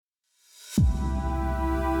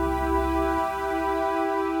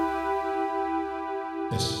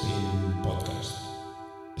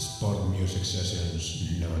music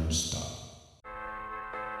sessions non-stop.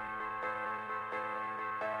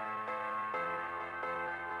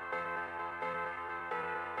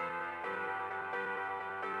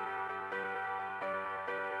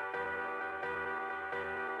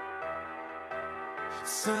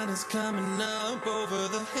 Sun is coming up over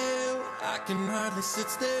the hill. I can hardly sit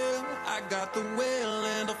still. I got the will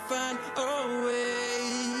and I'll find a way.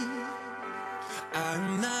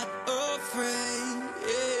 I'm not afraid.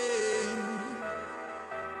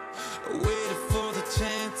 Waited for the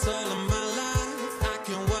chance all of my life. I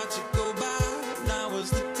can watch it go by. Now is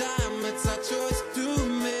the time, it's our choice to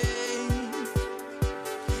make.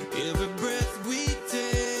 Every breath we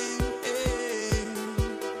take.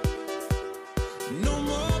 No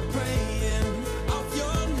more praying off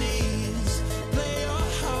your knees. Play your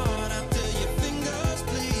heart out till your fingers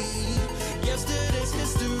bleed. Yesterday's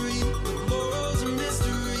history, tomorrow's a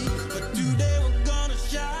mystery, but today we're gonna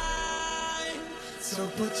shine. So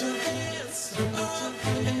put your hands up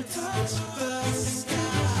and touch the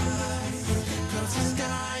sky, 'cause the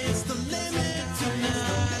sky is the limit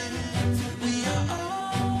tonight. We are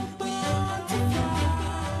all born to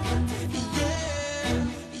fly. Yeah.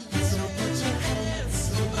 So put your hands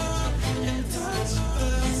up and touch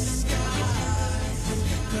the sky,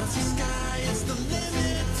 'cause the sky is the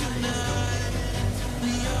limit tonight.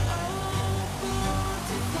 We are all born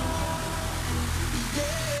to fly. Yeah.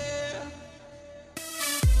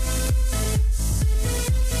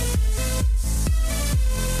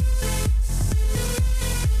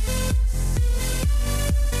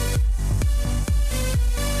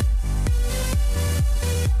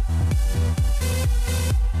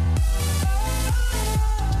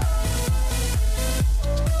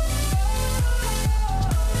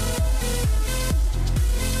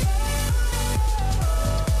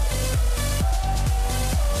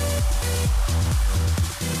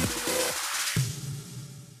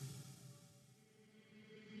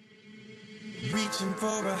 Reaching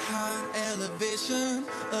for a high elevation,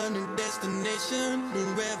 a new destination, new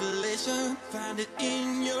revelation. Find it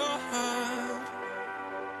in your heart.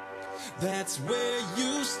 That's where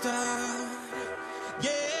you start.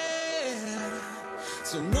 Yeah.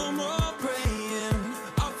 So no more praying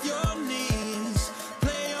off your knees.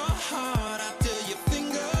 Play your heart out till your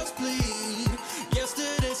fingers bleed.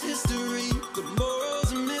 Yesterday's history,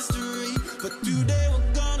 tomorrow's a mystery, but today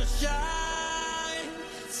we're gonna shine.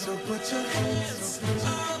 So put your hands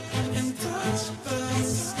up and touch the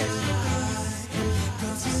sky,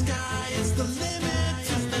 'cause the sky is the limit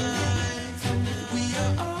tonight. We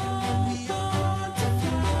are all born to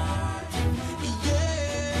fly.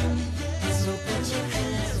 Yeah. So put your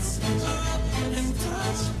hands up and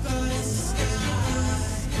touch the sky,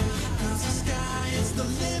 'cause the sky is the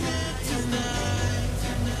limit tonight.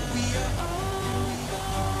 We are all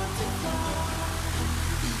born to fly.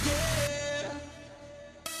 Yeah.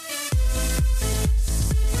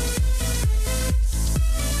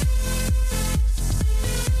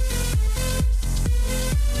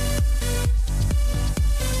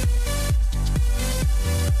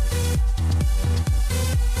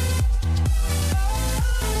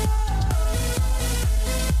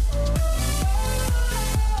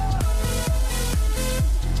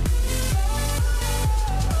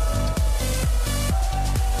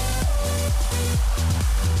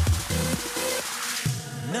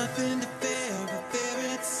 Nothing to fear but fear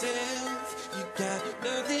itself. You got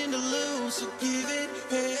nothing to lose, so give it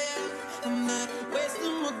hell. I'm not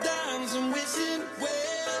wasting more dimes, I'm wishing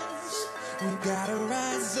wells. We gotta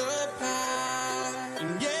rise up high.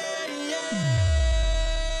 Yeah, yeah.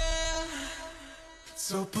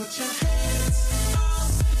 So put your hands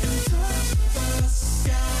up and touch the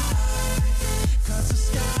sky, 'cause the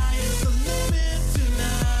sky is the limit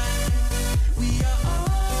tonight. We are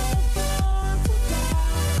all born to fly.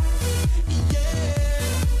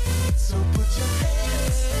 Yeah. So put your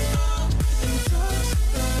hands up and touch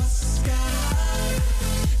the sky,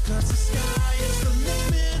 'cause the sky is the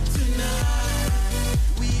limit tonight.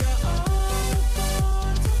 We are all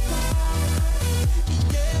born to fly.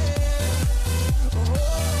 Yeah. Oh.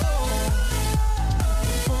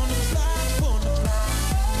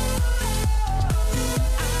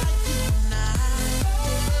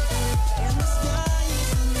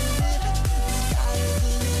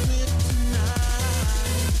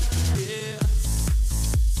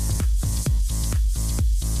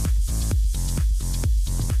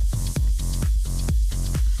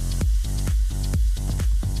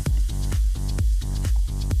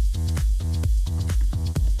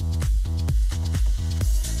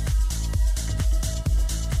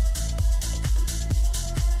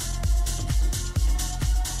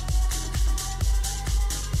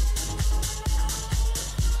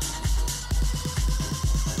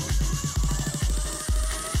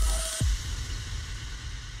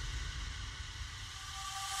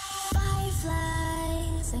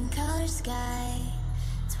 sky.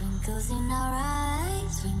 Twinkles in our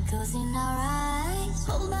eyes, twinkles in our eyes.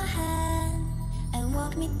 Hold my hand and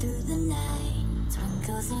walk me through the night.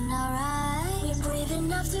 Twinkles in our eyes, we're brave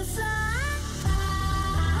enough to fly.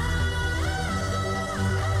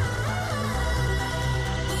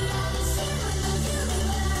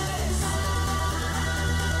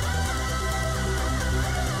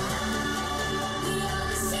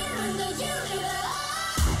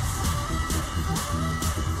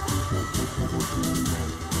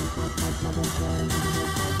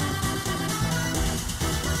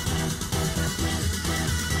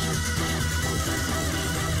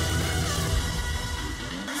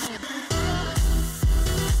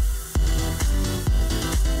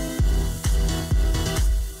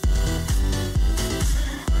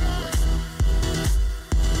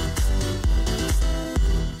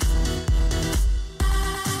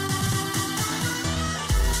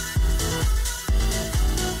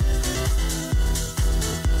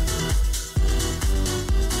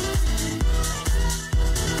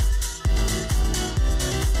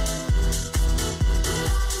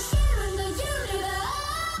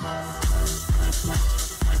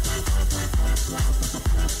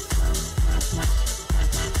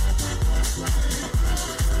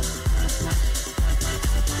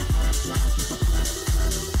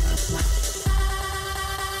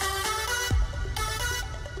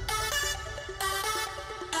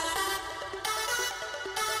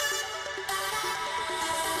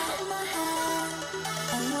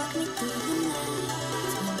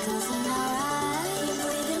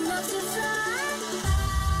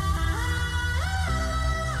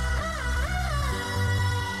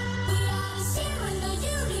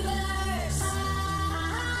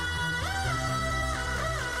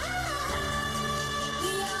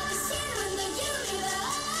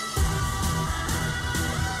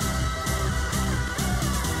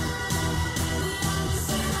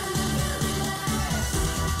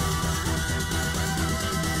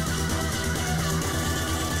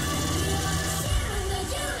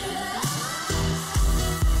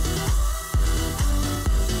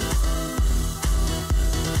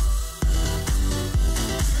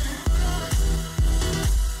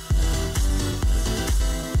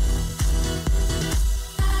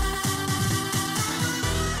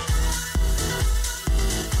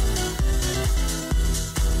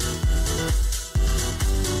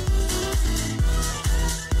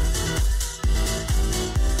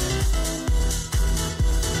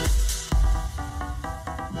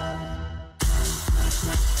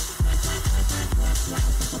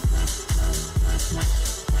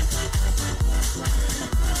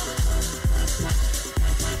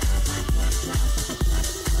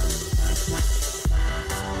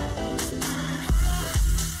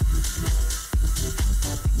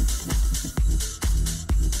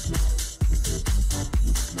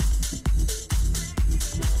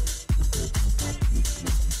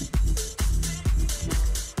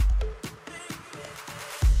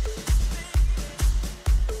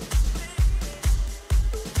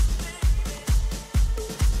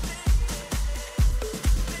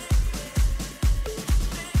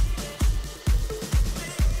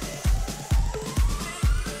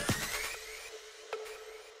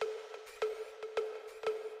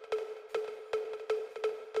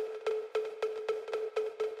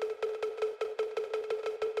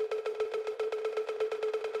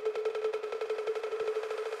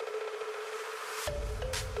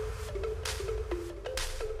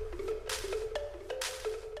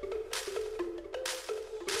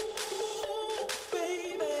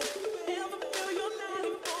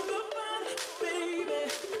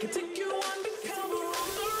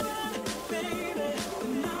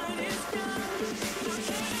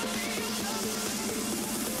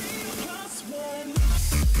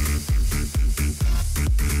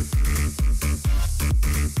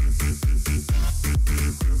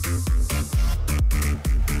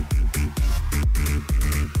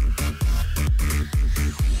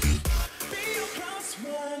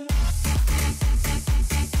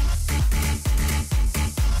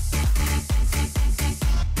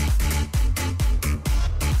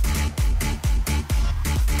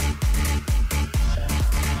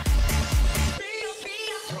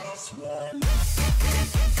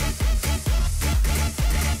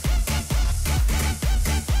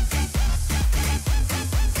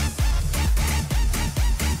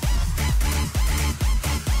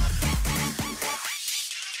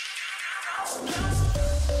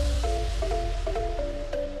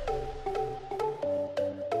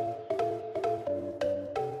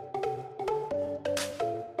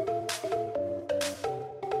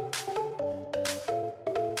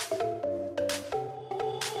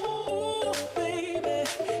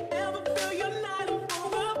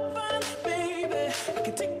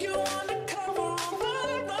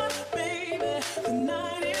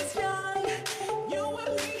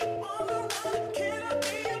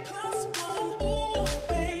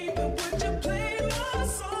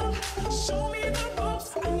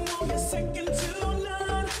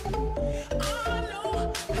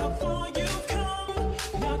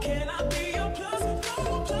 Can I be your plus?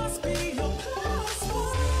 No plus, be your plus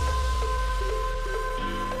one.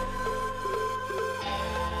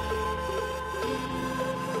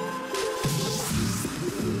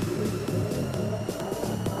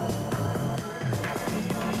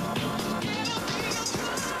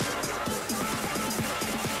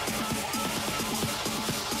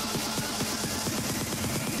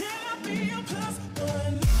 Can I be your plus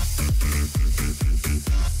one?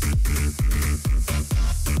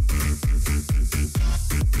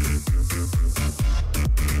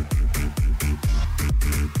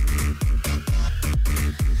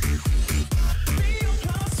 Be your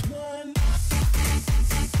plus one.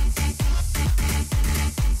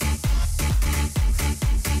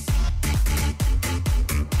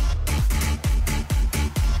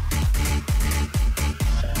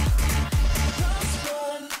 Plus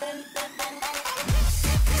one.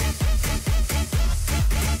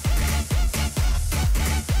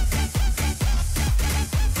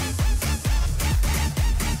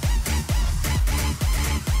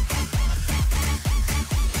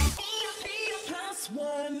 Be your plus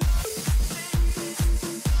one.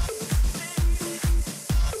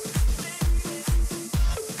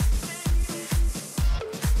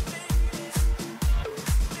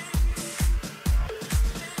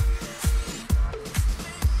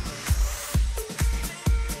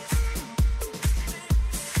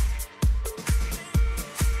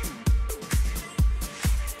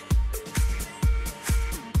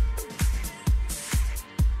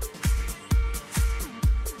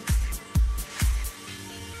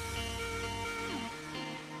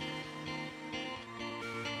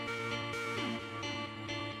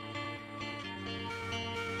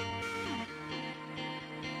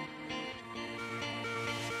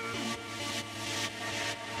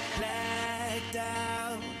 Blacked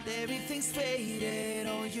out, everything's faded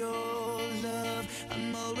on your love.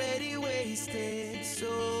 I'm already wasted,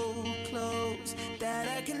 so close that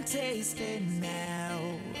I can taste it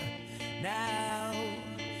now. Now,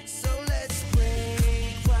 so let's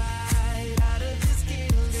break right out of this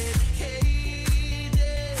gilded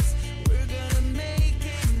cages. We're gonna make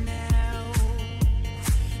it now.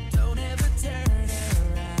 Don't ever turn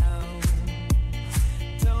around.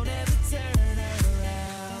 Don't ever turn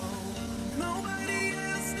around. Nobody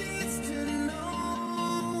else needs to know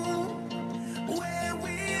where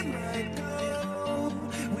we might go.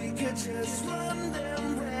 We could just run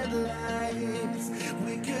them red lights.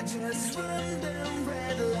 We could just run them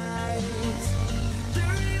red lights.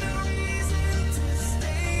 There ain't no reason to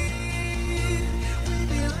stay. We'd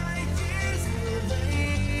be like years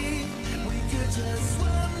away. We could just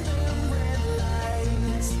run them red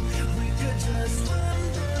lights. We could just run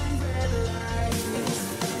them red lights.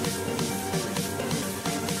 We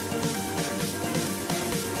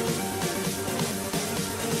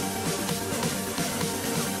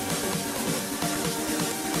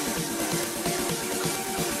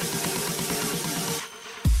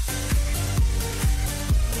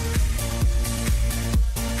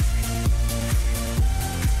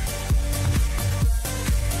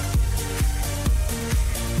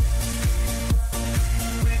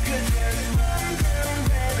could just run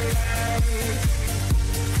them red lights.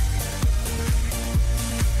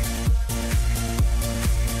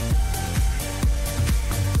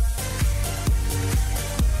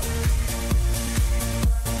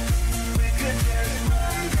 We could just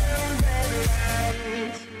run them red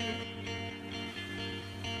lights.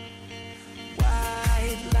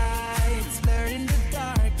 White lights blur in the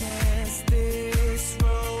darkness. This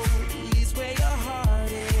road leads where your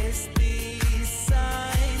heart is. These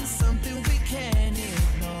signs, something we can't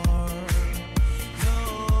ignore. No,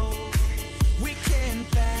 we can't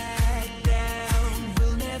back down.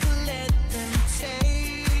 We'll never let them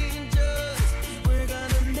change us. We're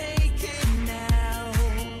gonna make it now.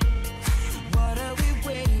 What are we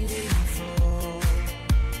waiting for?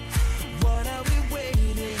 What are we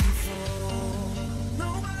waiting for?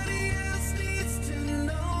 Nobody else needs to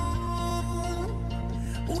know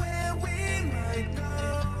where we might go.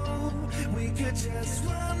 We could just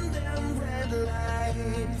run them red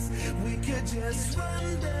lights. We could just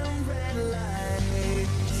run them red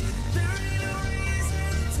lights. There ain't no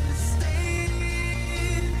reason to stay.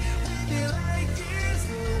 We'd be like years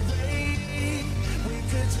away. We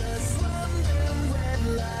could just run them red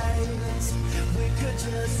lights. We could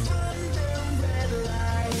just run them red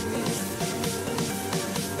lights.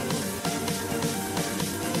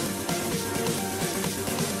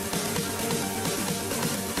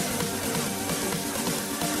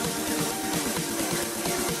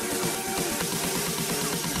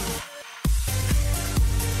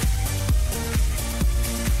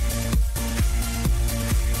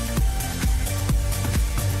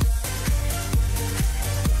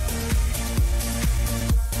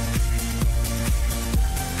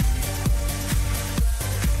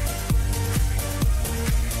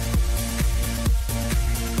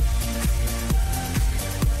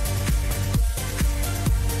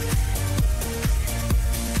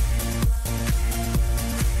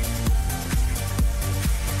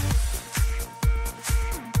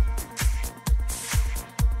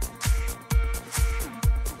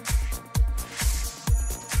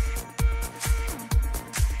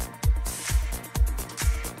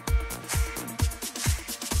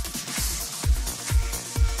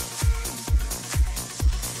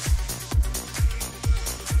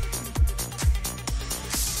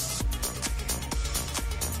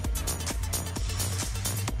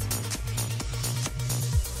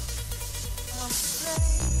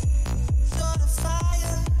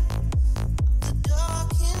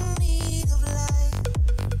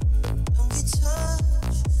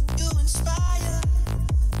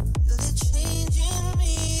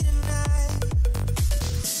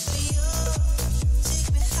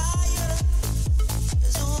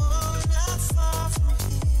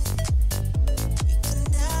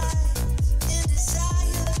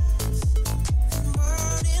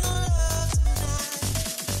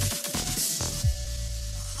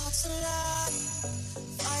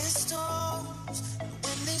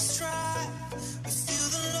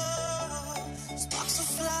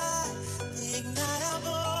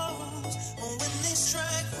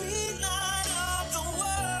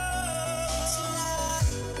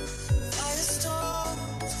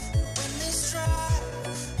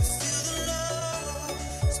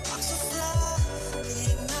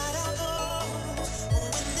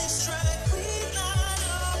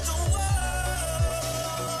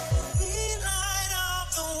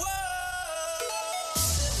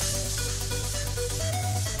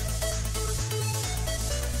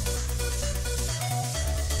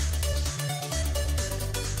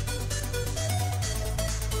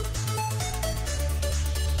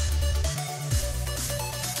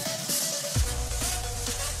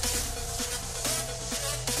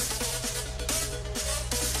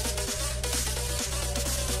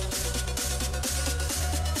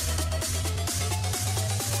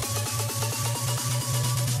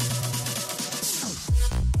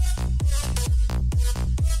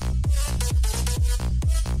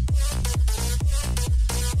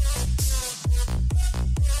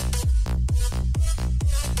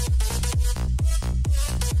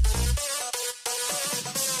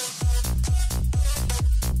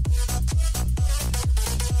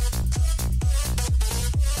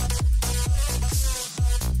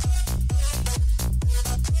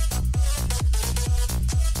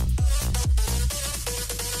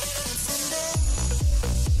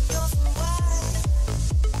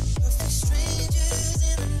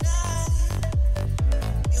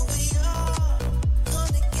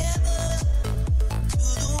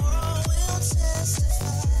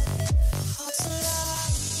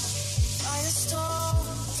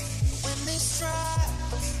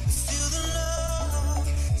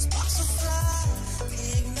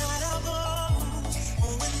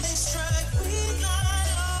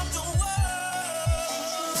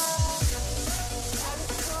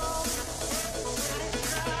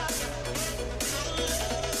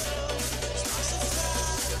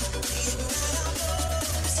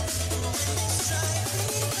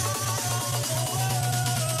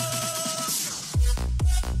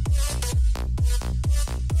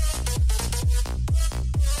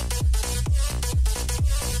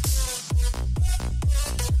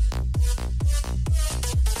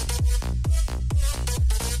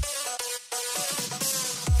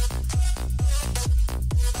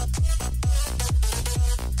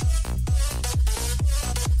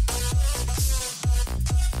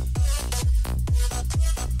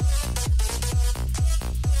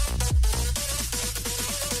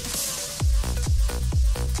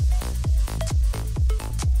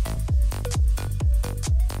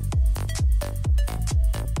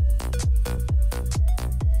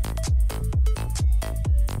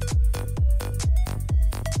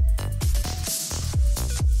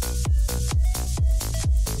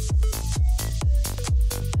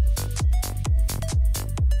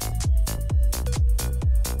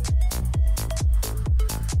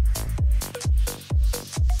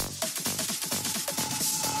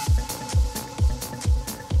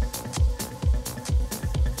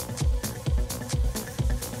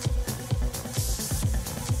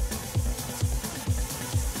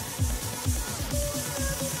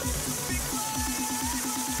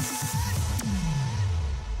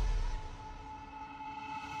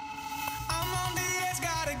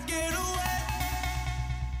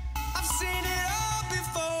 seen it all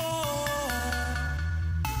before.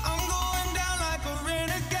 I'm going down like a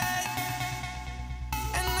renegade,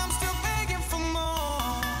 and I'm still begging for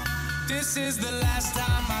more. This is the last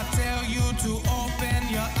time I tell you to open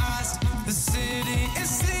your eyes. The city is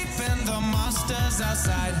sleeping, the monsters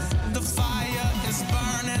outside. The fire is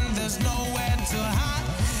burning, there's nowhere to hide.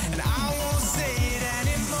 And I won't say it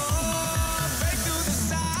anymore. Break through the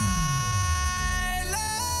silence.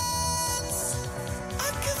 I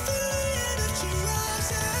can feel the energy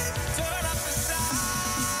rising. Turn up the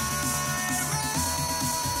sirens.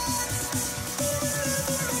 We were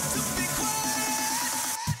never meant to be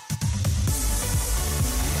quiet.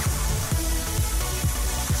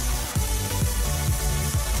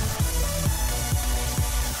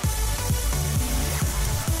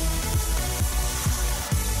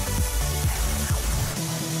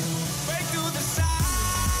 Break through the silence.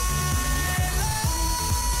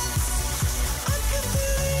 I can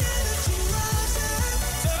feel the energy rising.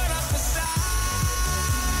 Turn up the sirens.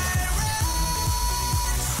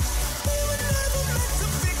 We were never meant to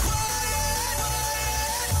be quiet.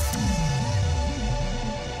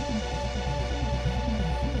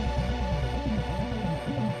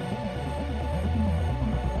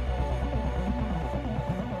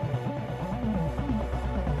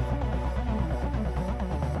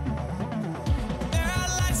 There are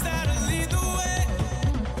lights that'll lead the way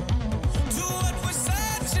to what we're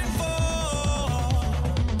searching for.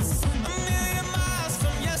 A million miles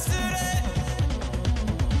from yesterday,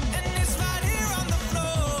 and it's right here on the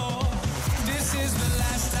floor. This is the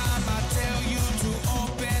last time I tell you to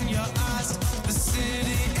open your eyes. The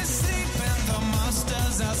city is sleeping, the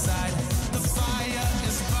monsters outside. The fire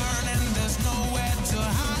is burning, there's nowhere to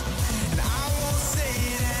hide. And I won't say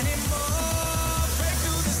it anymore. Break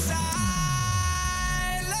through the silence.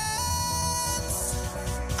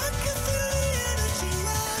 I can feel the energy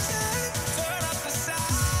rising. Turn up the sirens.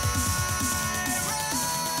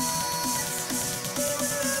 We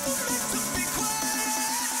were never meant to be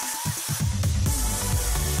quiet.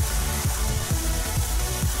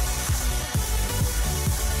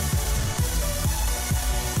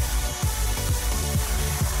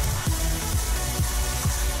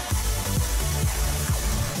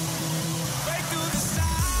 Break through the silence.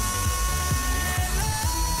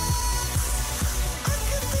 I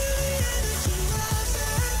can feel the energy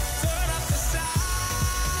rising. Turn up the sirens.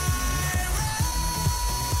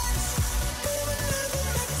 We were never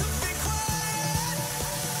meant to be quiet.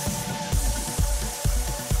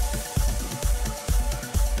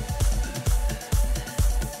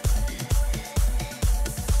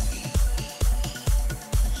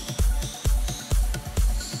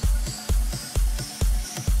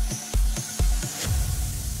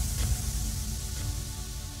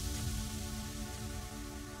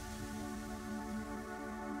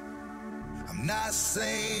 I'm not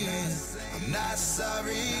saying I'm not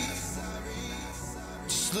sorry.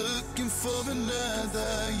 Just looking for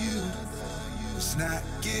another you. It's not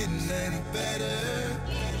getting any better.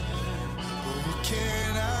 But what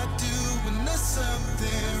can I do when there's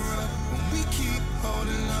something wrong? When we keep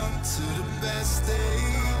holding on to the best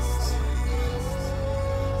days.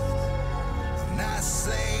 I'm not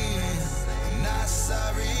saying I'm not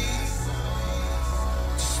sorry.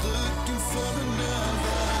 Just looking for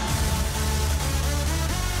another.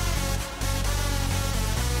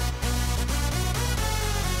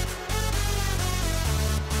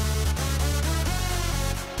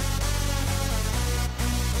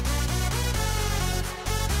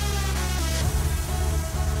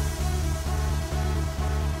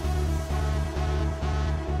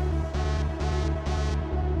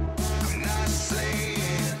 I'm not saying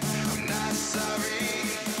I'm not sorry.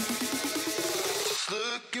 Just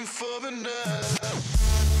looking for another.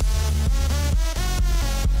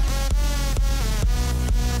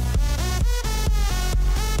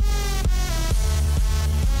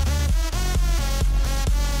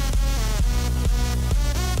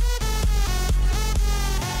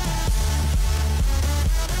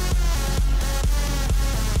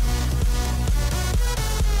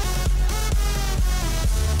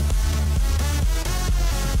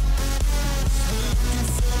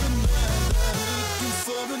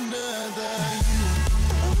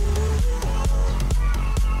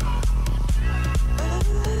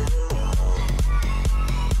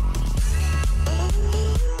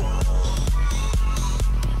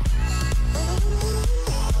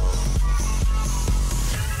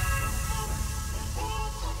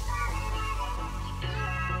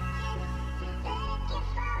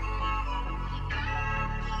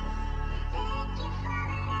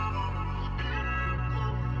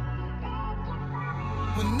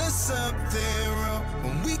 when there's something wrong,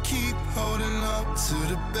 when we keep holding on to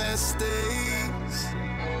the best days.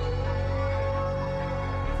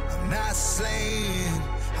 I'm not saying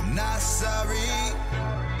I'm not sorry,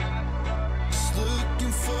 just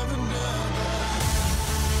looking for another.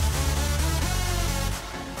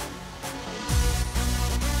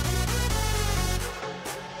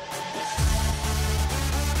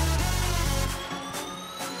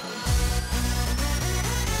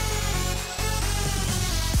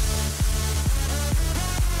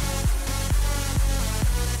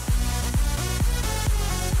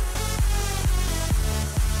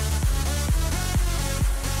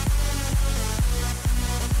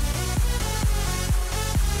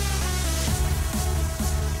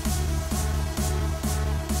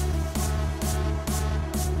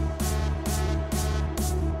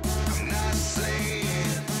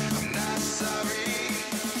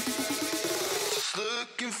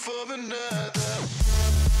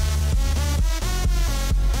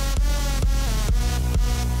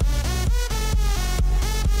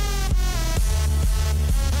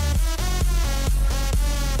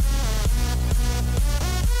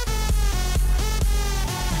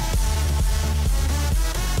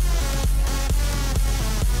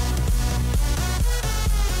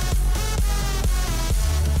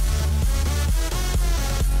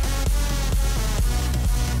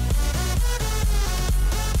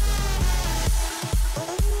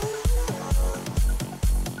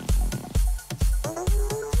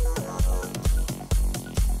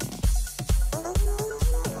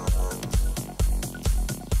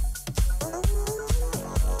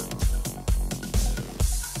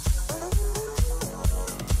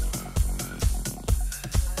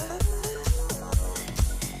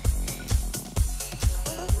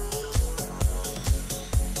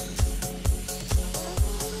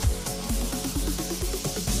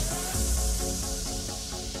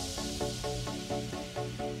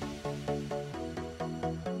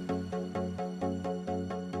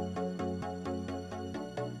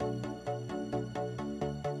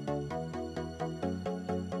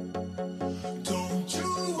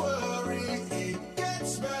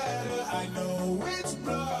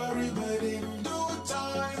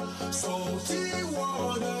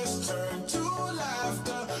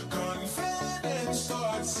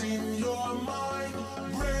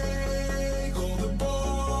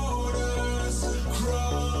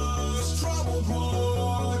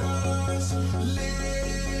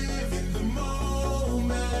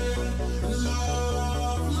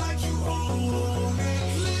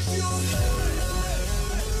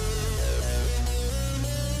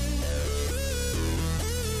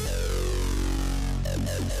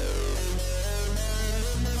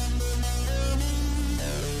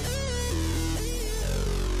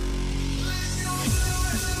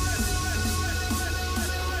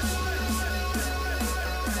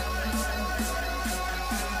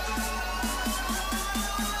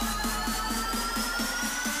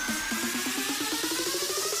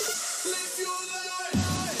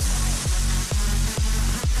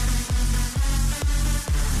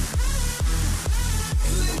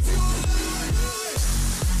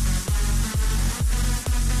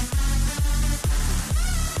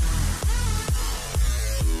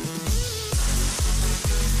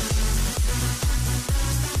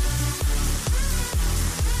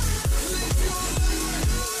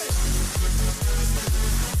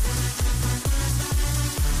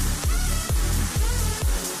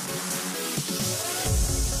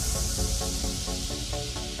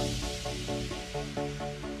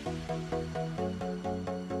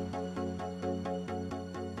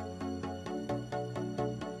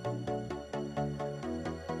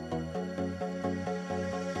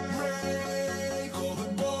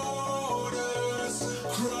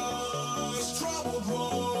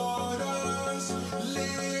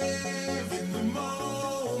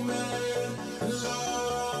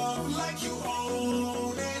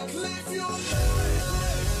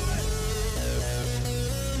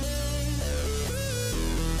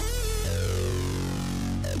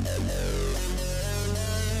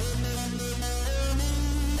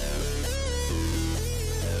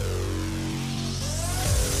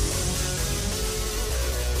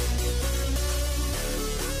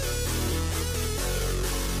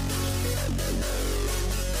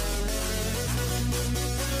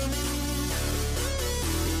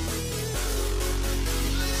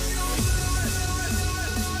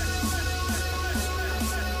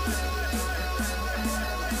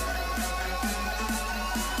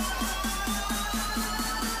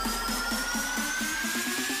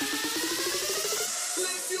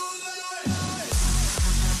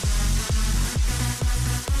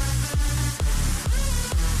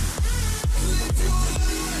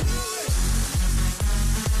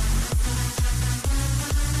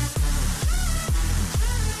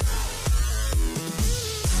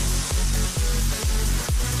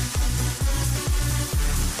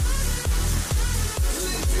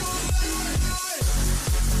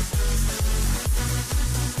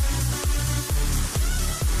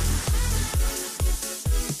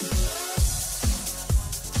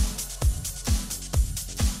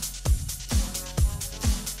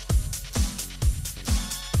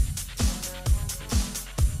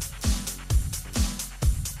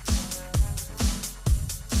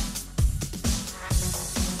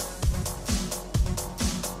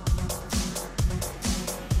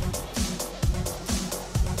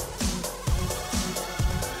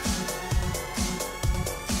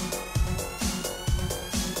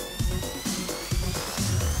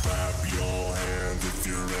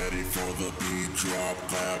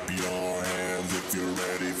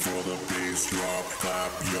 drop.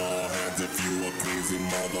 Clap your hands if you a crazy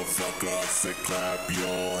motherfucker. I say clap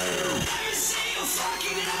your hands. Let me see your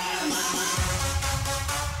fucking hands.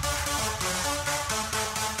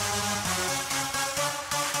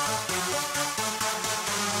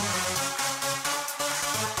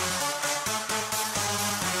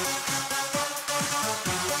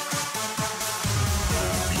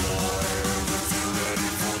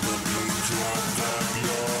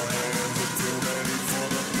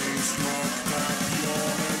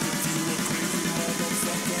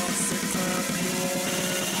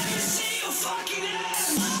 See your fucking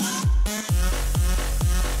hands.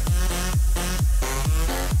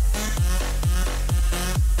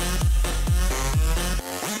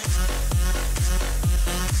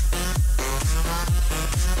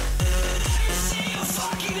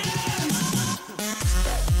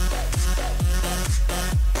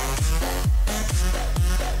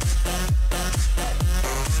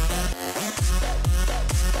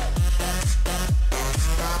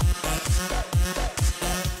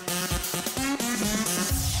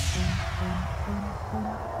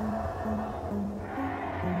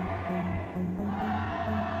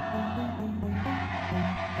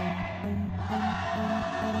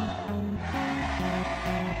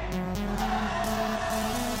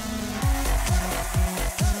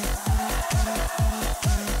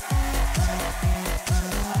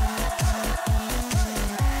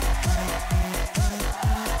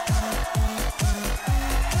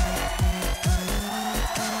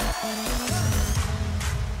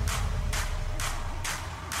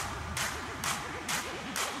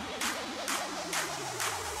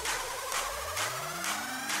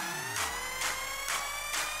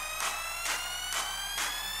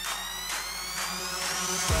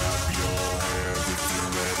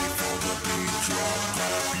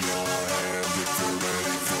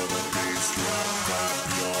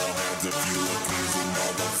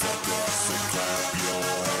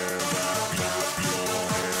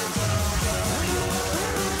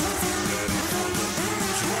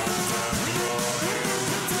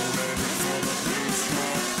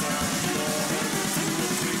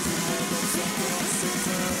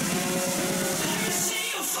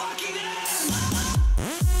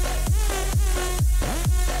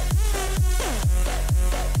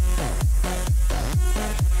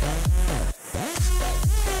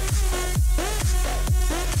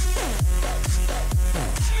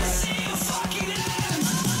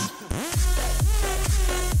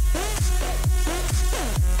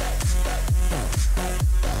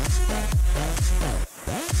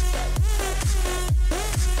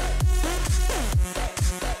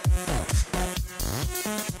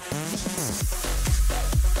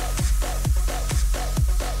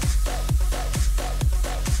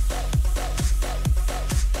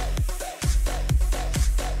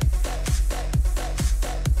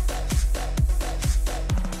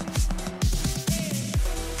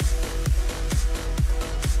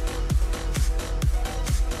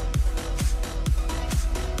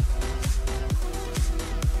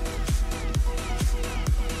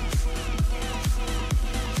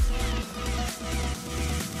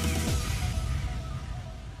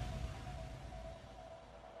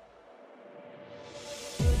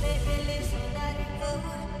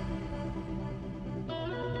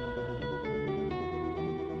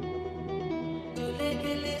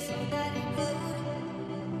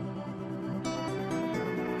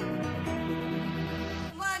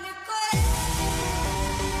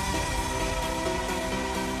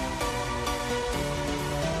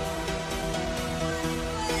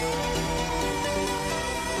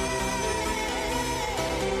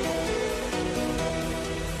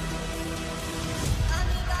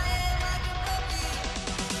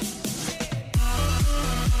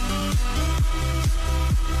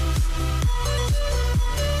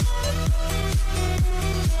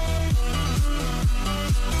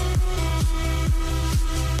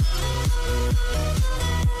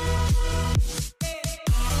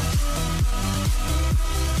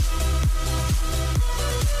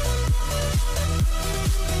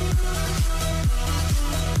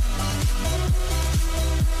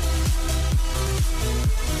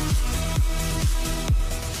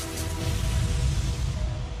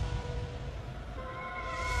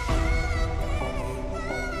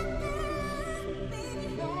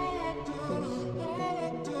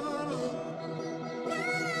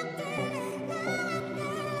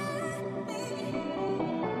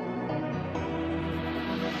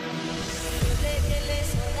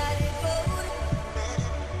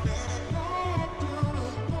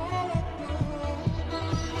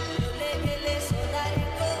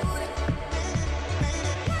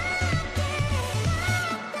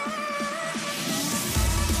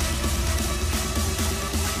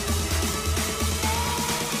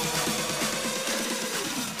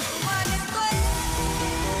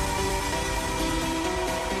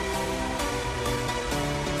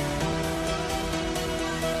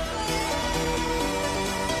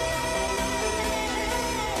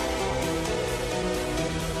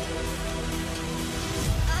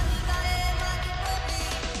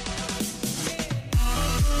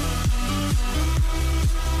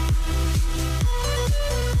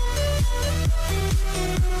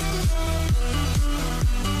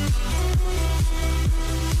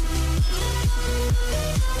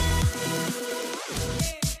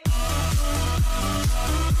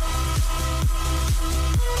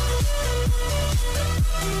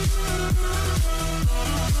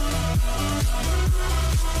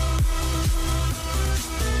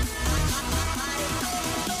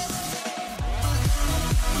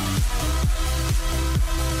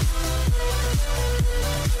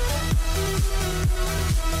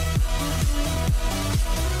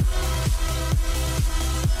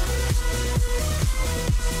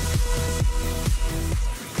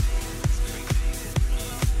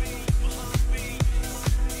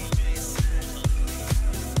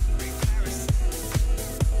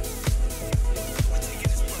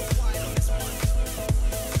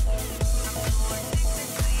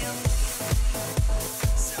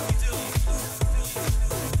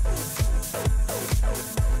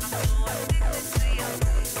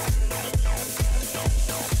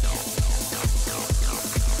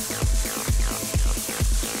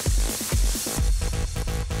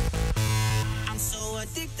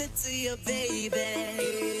 addicted to you,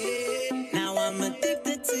 baby. Now I'm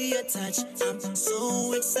addicted to your touch. I'm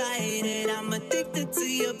so excited. I'm addicted to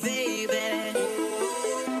you, baby.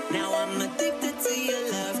 Now I'm addicted to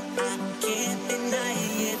your love. I can't deny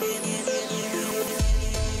it.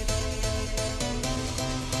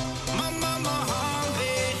 Mama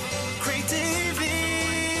Harvey, Craig David,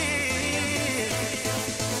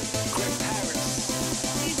 Greg Paris.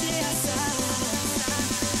 DJ Assad.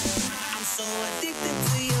 I'm so addicted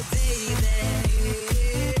to you,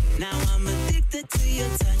 baby. Now I'm addicted to your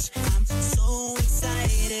touch. I'm so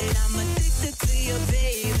excited. I'm addicted to you,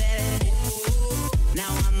 baby. Now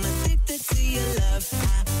I'm addicted to your love.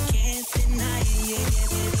 I can't deny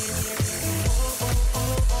it.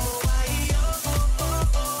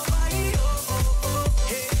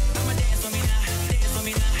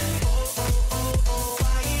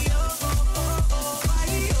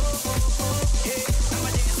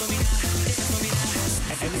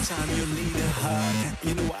 Anytime you need a hug,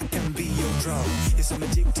 you know I can be your drug. Yes, I'm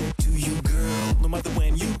addicted to you, girl. No matter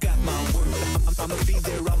when, you got my word. I'ma be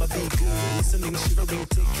there, I'ma be good. Listening, shivering,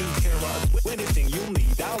 taking care of anything you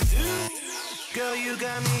need, I'll do. Girl, you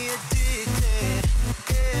got me addicted,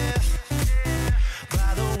 yeah.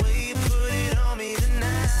 By the way you put it on me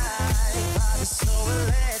tonight, body so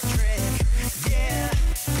electric, yeah.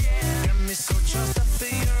 Got me so charged up for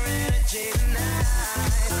your energy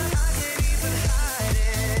tonight. I can't even hide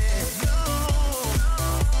it, no.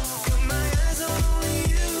 Got my eyes on only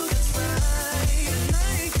you, that's right. And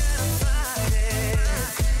I ain't gonna fight it.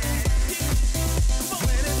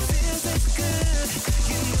 When it feels this good,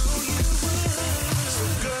 you know you would. So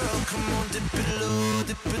girl, come on, dip it low,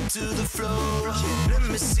 dip it to the floor. Let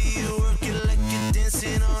me see you work it like you're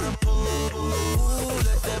dancing on a pole. Ooh,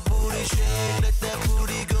 let that booty shake, let that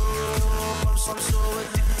booty go. I'm so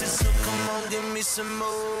addicted, so come on, give me some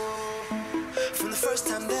more. From the first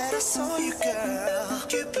time that I saw you, girl,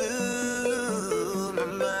 you blew my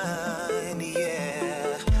mind,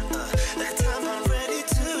 yeah. Like a time I'm ready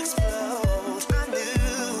to explode. I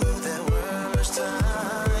knew there weren't much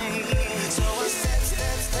time. So I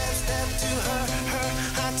step to her.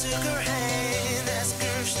 I took her hand, asked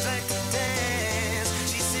her if she'd like to dance.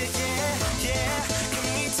 She said, yeah. Can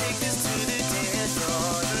we take this to the dance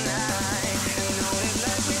floor tonight? And know it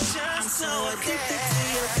like we just So addicted okay. to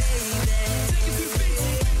you, baby.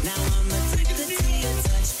 Now I'm addicted to your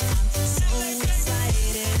touch. I'm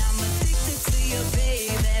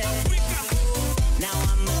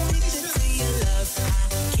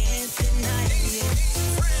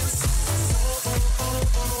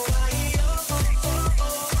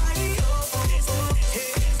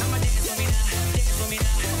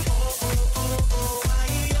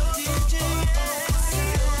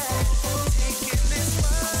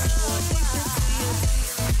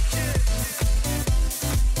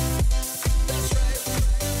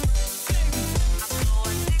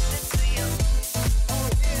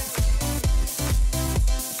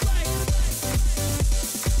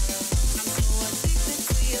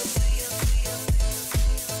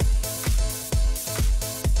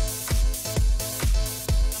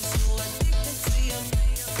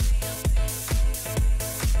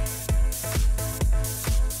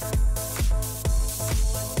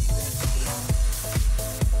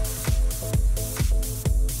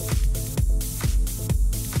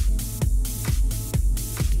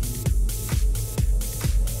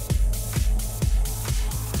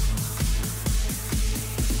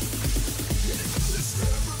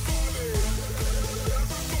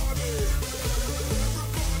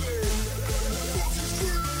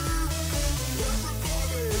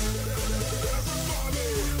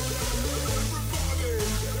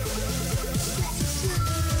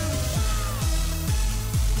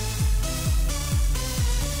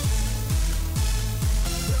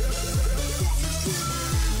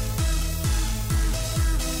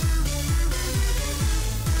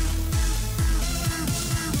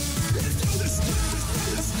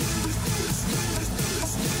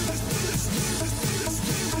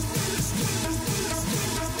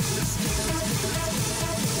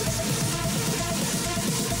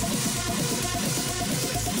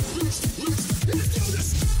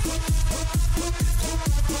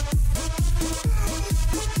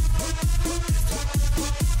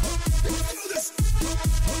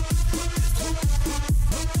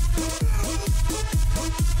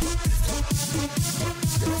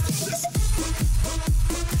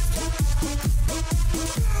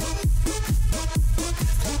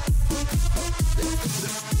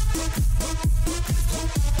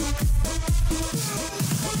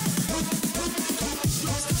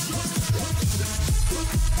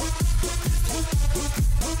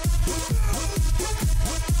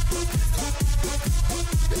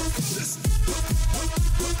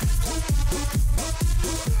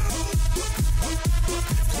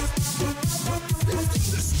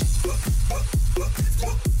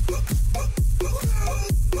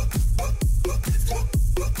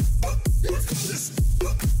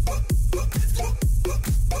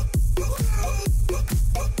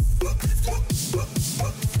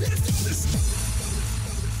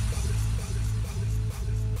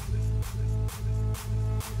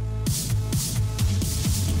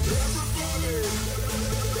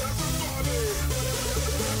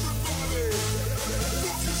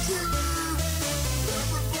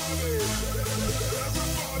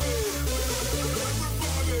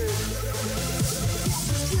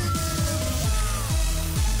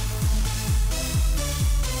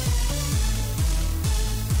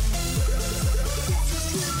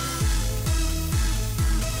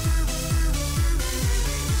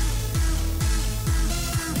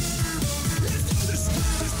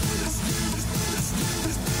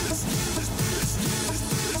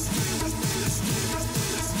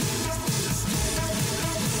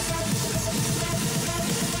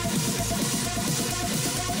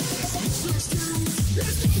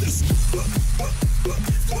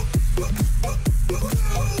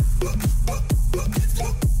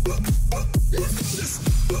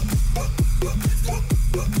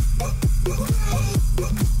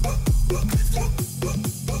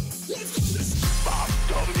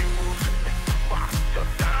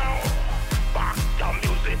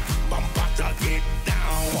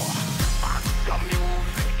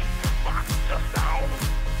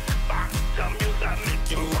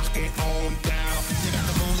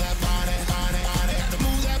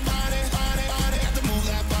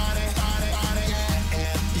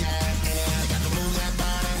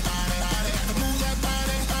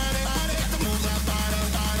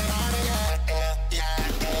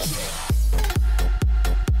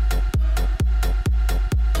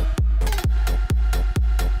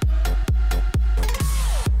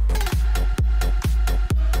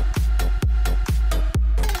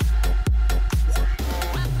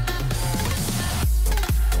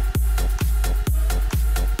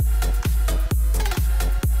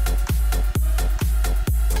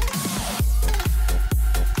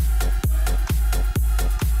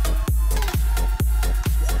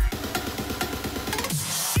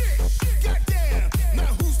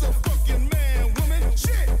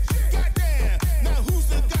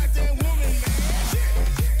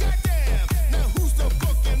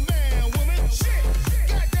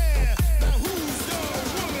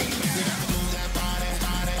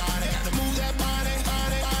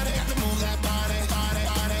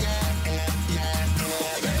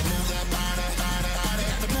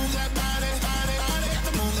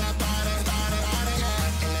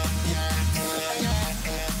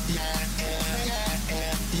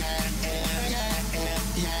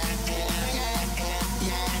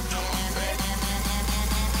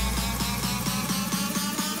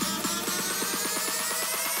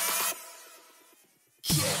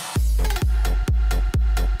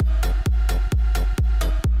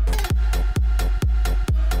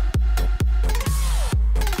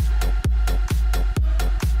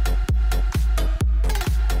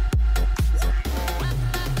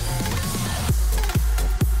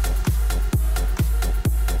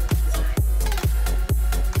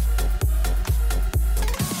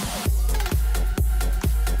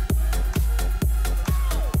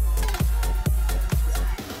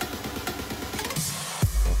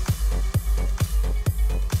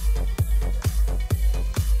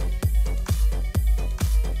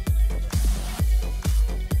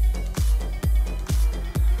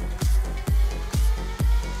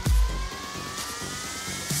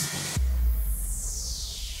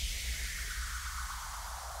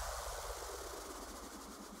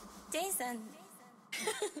Jason.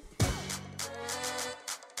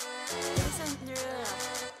 Jason Derulo.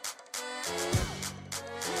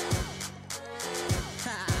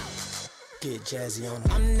 Get jazzy on.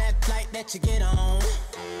 I'm that flight that you get on.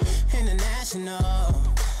 International.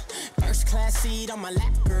 First class seat on my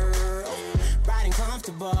lap, girl. Riding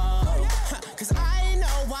comfortable. Cause I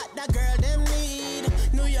know what that girl them need.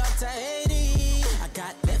 New York to Haiti. I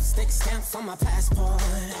got lipstick stamps on my passport.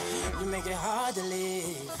 You make it hard to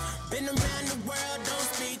leave. Been around the world, don't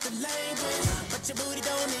speak the language. But your booty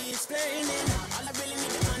don't need explaining. All I really need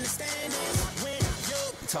to understand is when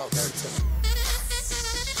you talk dirty to me.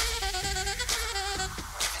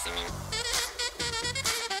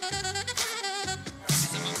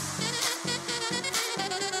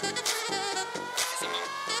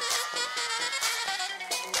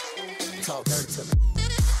 Talk dirty to me.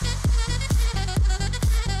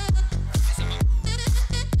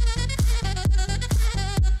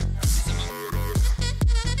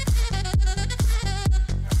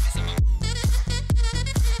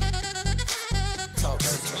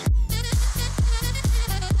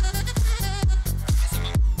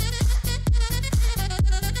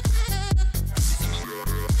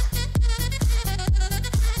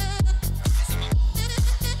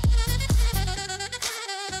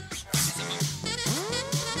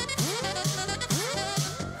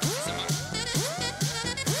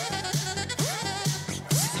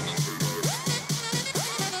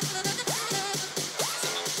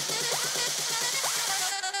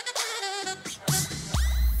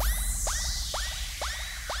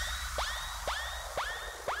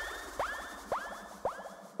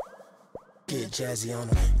 Get jazzy on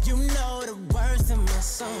them. You know the words of my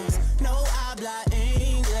songs. No habla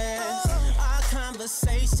English. Our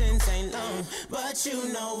conversations ain't long, but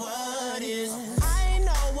you know what is. I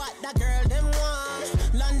know what that girl them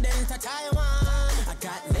want. London to Taiwan. I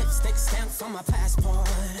got lipstick stamps on my passport.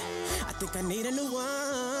 I think I need a new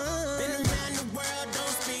one. Been around the world,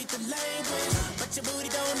 don't speak the language, but your booty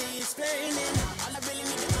don't need explaining. All I really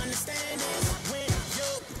need to understand is when you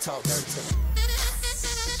Talk dirty to me.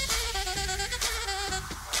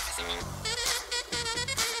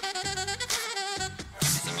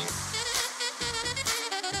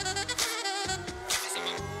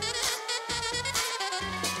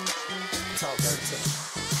 Talk dirty to me.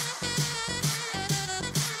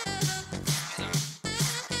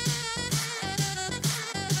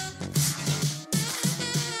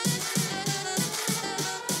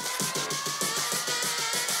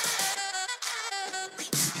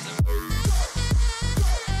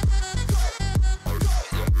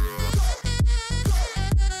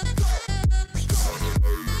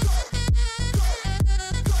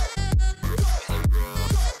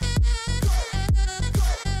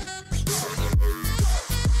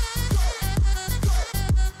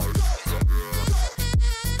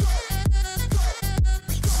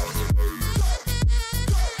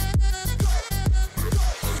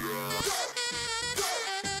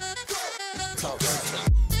 Talk dirty to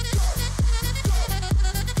me.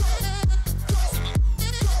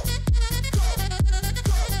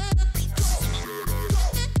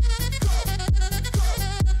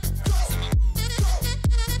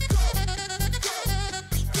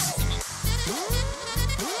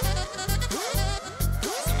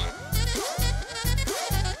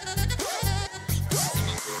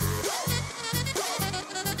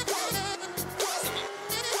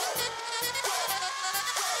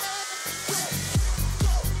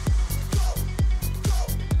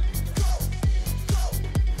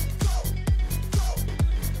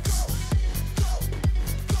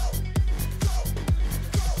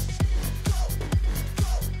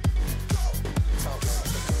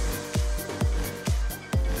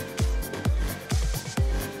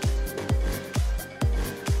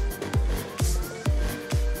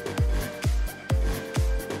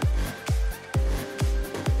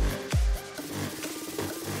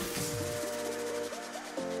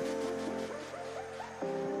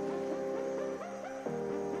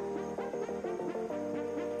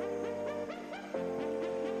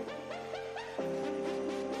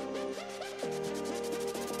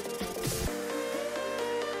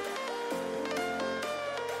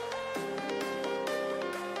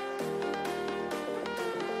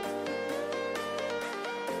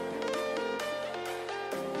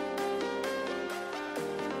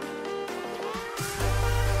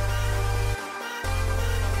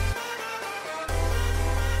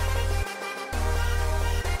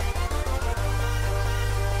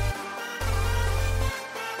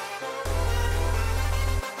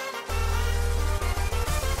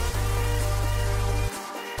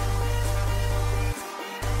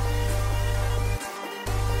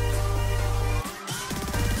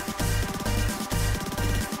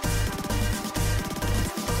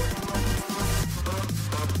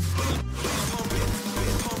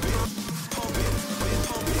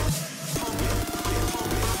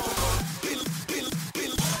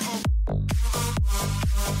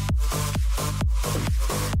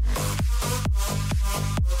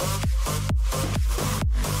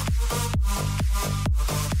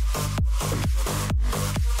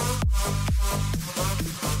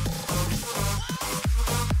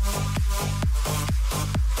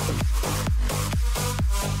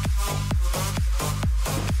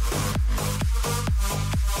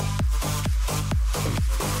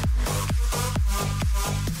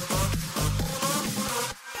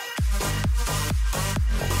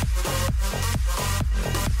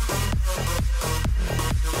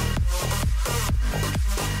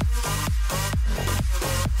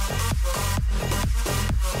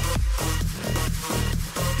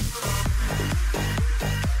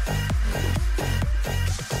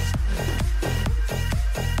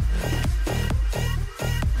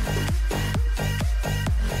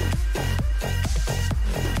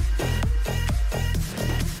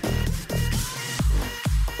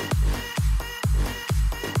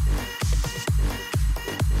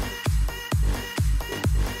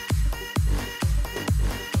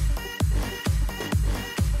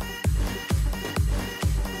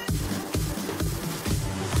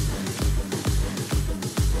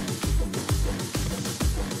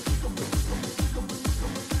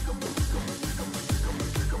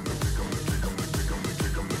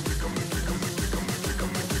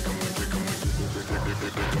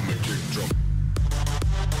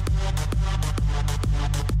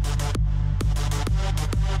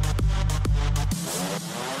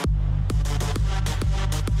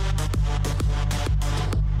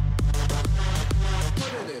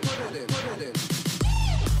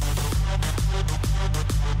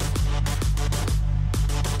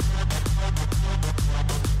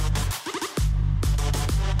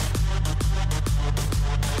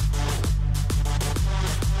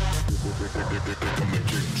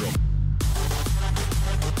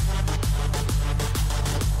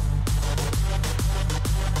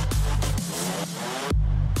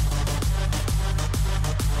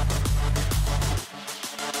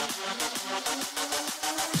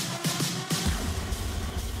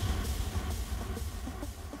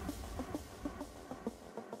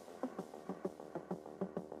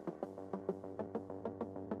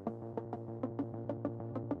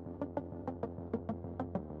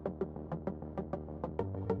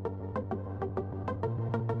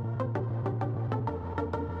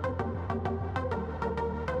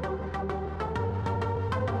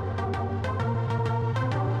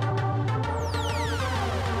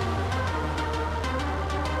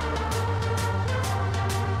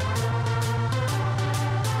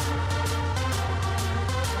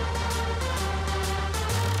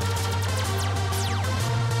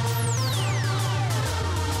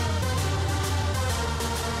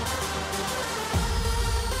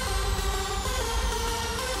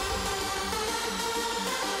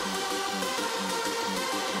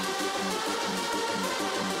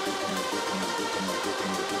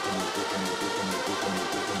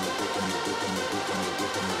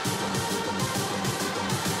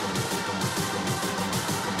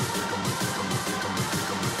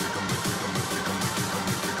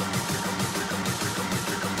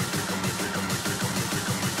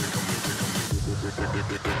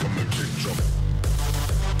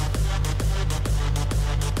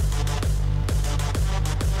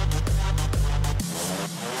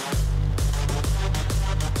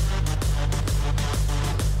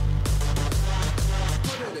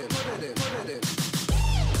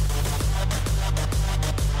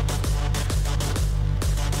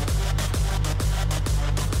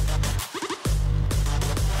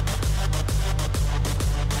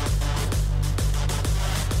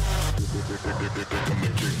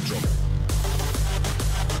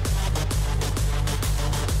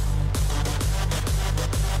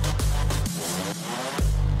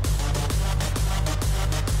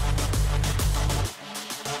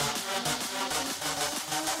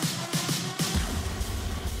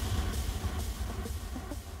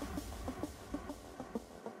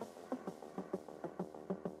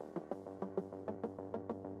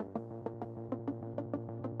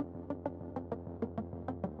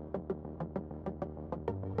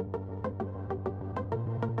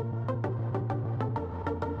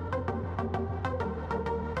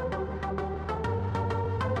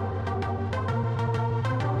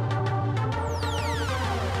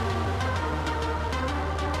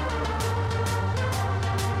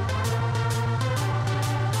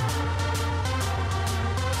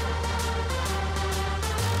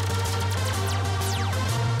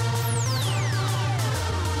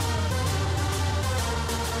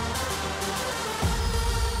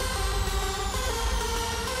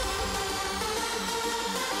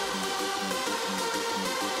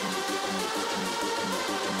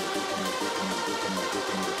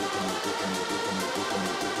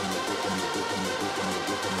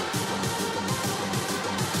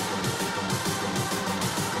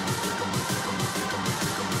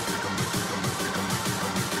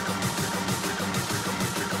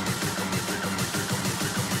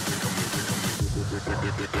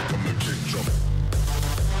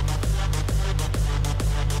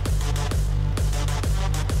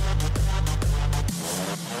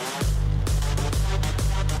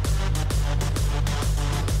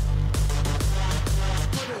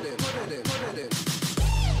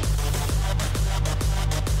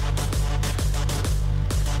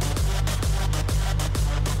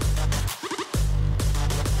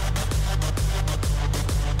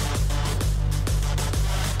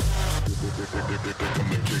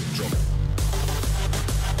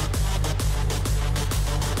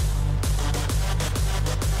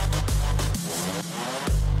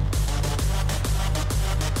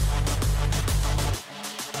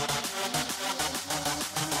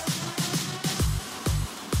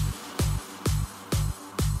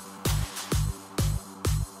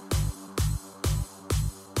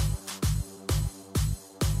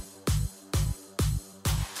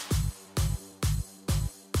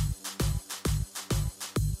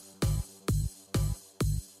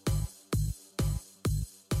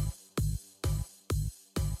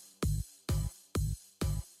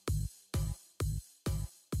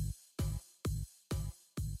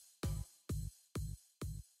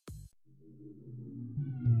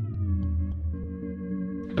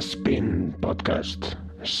 Spin Podcast,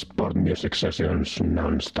 Sport Music Sessions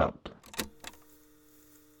non-stop.